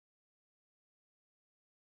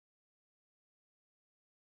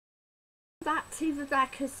back to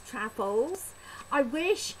Rebecca's Travels. I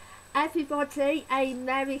wish everybody a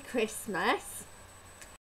Merry Christmas.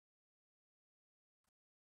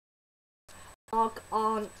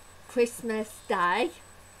 On Christmas Day,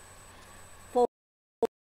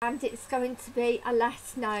 and it's going to be a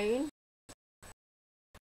less known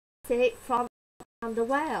visit from around the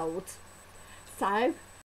world. So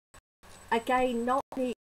again, not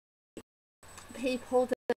the people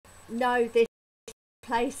that know this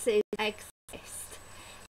places exist.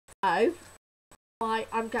 So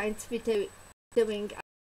I'm going to be doing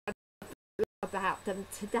about them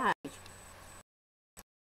today.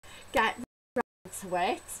 Get right to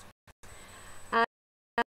it.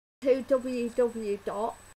 To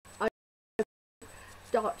www.co.uk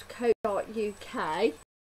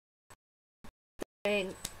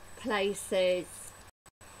in places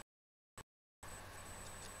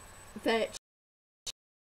virtually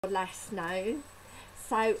less known.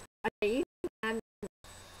 So and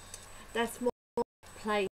there's more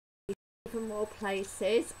places, even more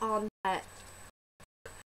places on there,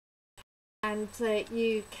 and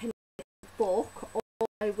you can book or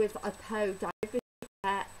with a code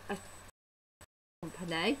a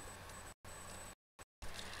company.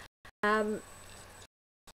 Again,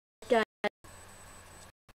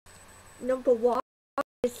 number one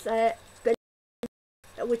is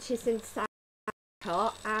which is in South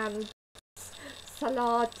Africa, and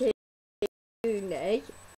Saladi Uni,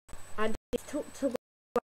 and it's took to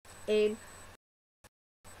in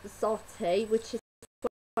Zoti, which is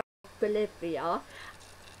Bolivia.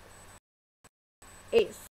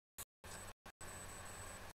 It's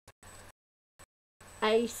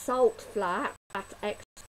a salt flat at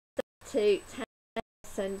to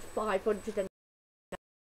 10,500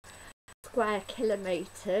 square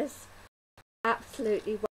kilometres.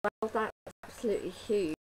 Absolutely well, that's absolutely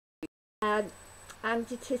huge. And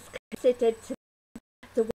it is considered to be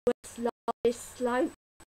the world's largest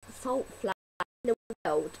salt flat in the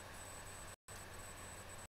world.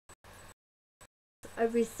 A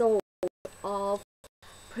resort of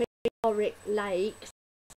prehistoric lakes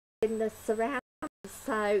in the surroundings.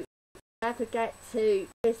 So if you ever get to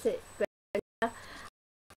visit Bermuda,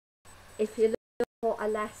 if you're looking for a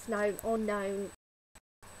less known or known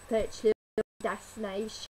virtual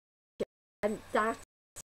destination, and that's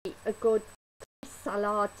a good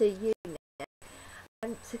Salada unit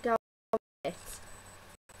and to go on it.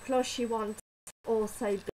 Plus you want to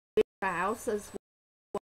also be browse as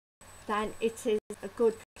well, then it is a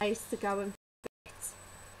good place to go and visit.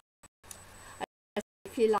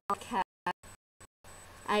 If you like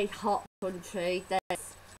a hot country,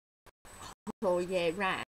 there's hot all year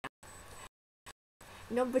round.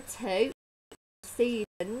 Number two,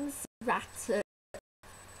 seasons,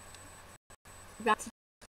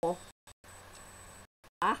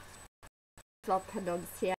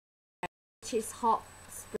 pronunciation, which is hot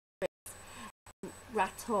springs.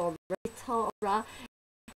 Ratora,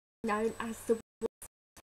 known as the world's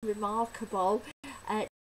remarkable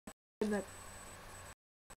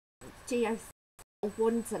geothermal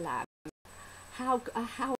wonderland. How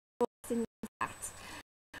in that?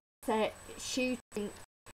 They're shooting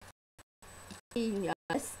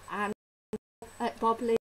genius and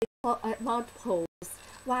bubbling mud pools.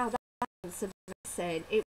 Wow, that's amazing.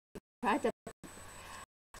 It was incredible.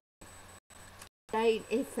 Again,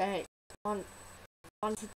 if you wanted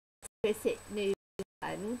to visit New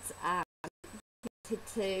Zealand and wanted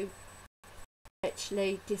to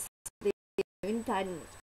actually discover the then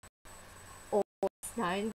all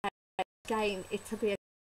known, again it'll be a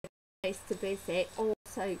place to visit.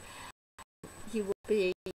 Also, you will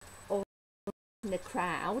be all in the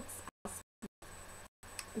crowds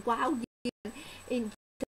while you enjoy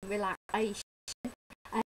relaxation.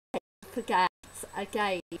 Forget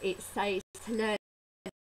again, it says to learn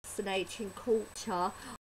fascinating culture.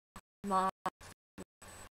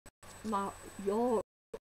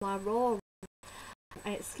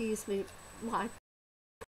 Excuse me,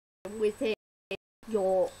 within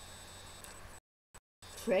your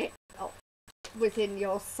trip, within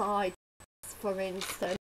your sites, for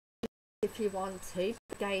instance, if you want to.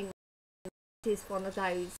 Again, it is one of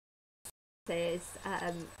those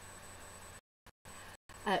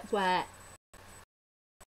where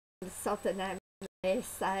in the southern hemisphere,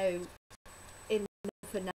 so in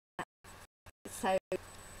northern, so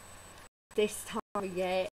this time of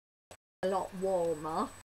year a lot warmer,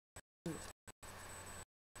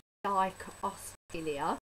 like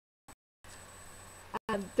Australia,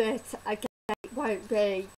 but again it won't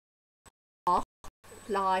be hot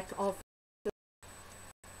like of the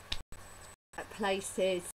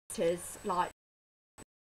places like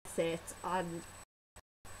it and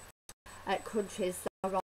countries that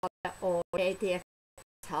are on or near the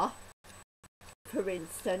equator, for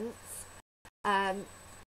instance. In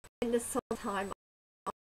the summertime,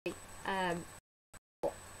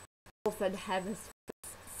 southern hemisphere,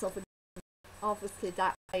 southern, obviously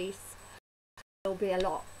that place will be a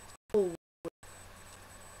lot cooler.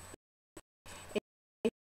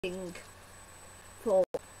 For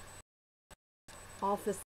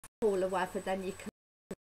obviously cooler weather, then you can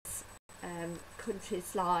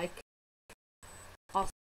countries like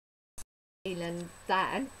Australia.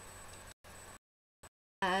 Then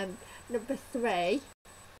number 3,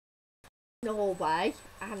 Norway,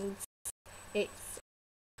 and it's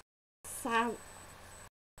South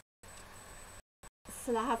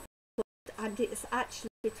Slav, and it's actually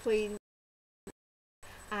between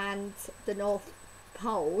and the North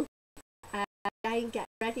Pole. Again, get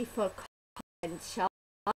ready for a adventure.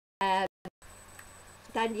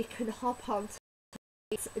 Then you can hop onto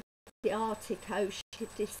the Arctic Ocean,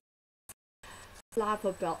 this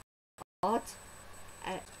Slavobod,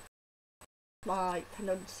 my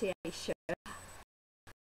pronunciation,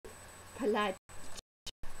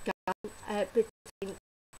 between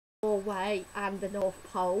Norway and the North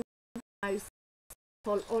Pole, most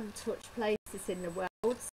untouched places in the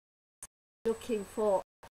world. Looking for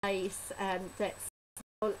a place that's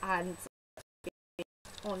full and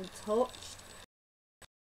untouched.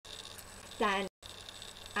 Then,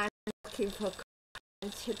 and looking for a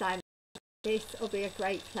country, then this will be a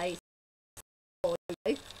great place for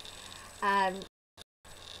you.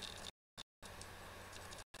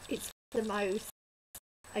 It's the most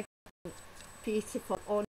beautiful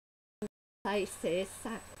places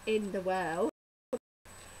in the world.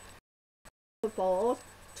 Aboard,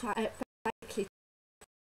 basically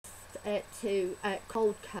to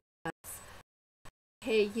cold curves.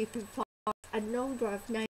 Here you can find a number of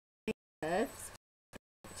natives,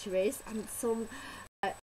 and some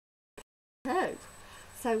too.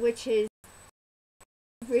 So, which is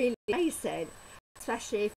really amazing,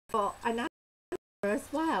 especially if you've got an animal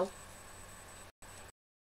as well.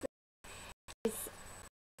 Is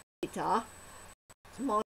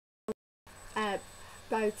my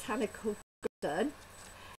botanical garden.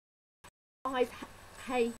 5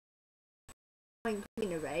 hay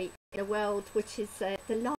greenery in the world, which is the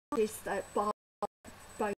largest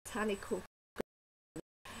botanical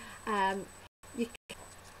garden. You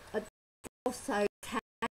can also take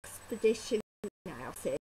expedition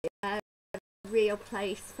houses, a real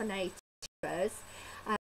place for naturers.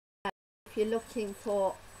 If you're looking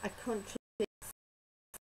for a country that's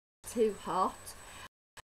too hot,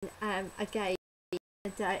 again,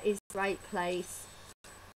 Canada is a great place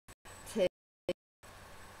to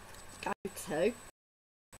go to.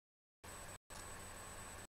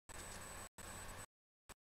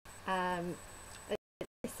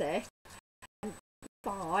 Is it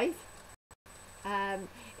 5 and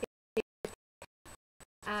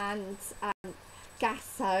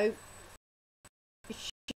Gasso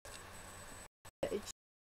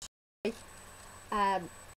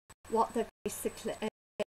what they basically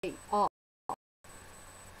are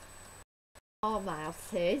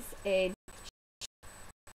farmhouses in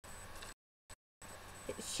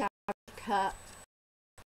Sharika,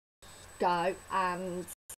 Go and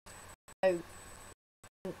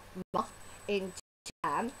in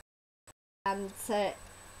Japan, and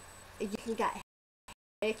you can get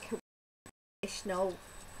additional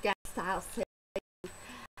guest houses.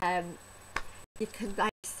 You can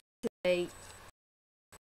basically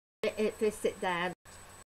visit them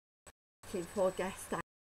for guest house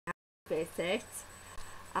visit,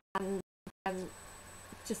 and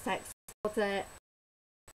just explore the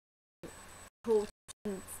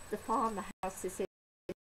the farmhouses.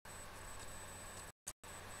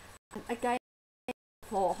 And again,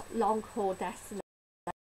 for long haul destinations,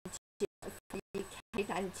 UK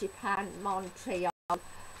and Japan, Montreal,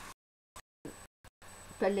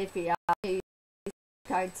 Bolivia is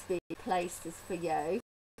going to be places for you.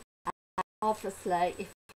 And obviously, if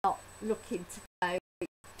you're not looking to go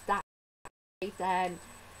that way, then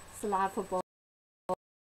Slavobod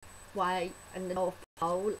way and the North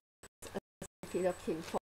Pole. If you're looking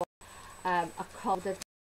for a colder,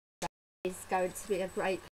 is going to be a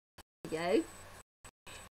great place for you.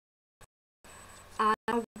 And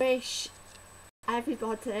I wish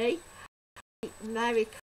everybody a Merry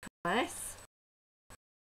Christmas.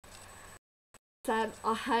 So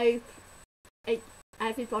I hope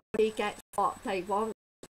everybody gets what they want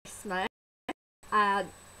for Christmas. And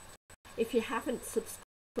if you haven't subscribed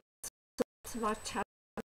to my channel,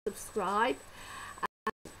 subscribe.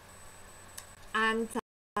 And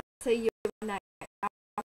I'll see you in the next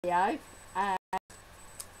video,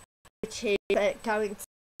 which which is going to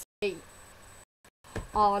be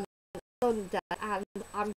on Sunday, and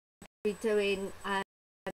I'm going to be doing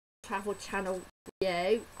Travel Channel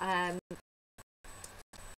review,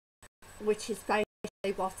 which is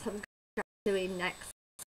basically what I'm going to be doing next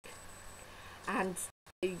week and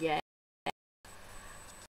yeah.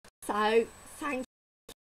 So thank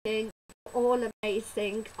you, all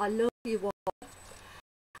amazing. I love you all.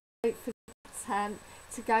 Don't forget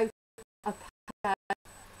to go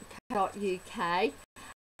to UK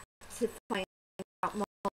to find out more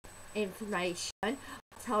information.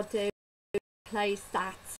 What I'll do is place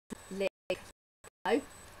that link below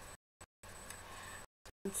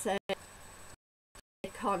and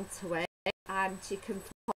click onto it, and you can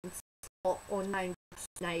find more unknown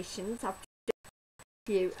destinations. I've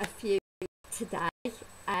given a few today.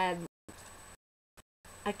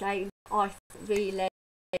 Again, I really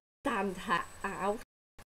stand out,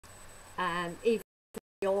 even if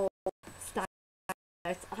you're stand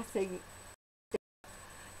out, I think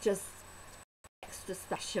just extra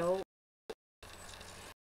special.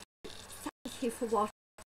 Thank you for watching.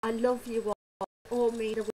 I love you all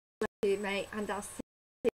mean the world to me, and I'll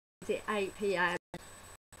see you at 8 PM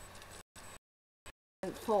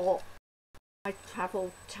for my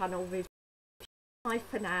Travel Channel review. Bye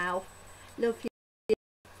for now. Love you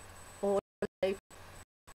all.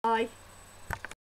 Bye.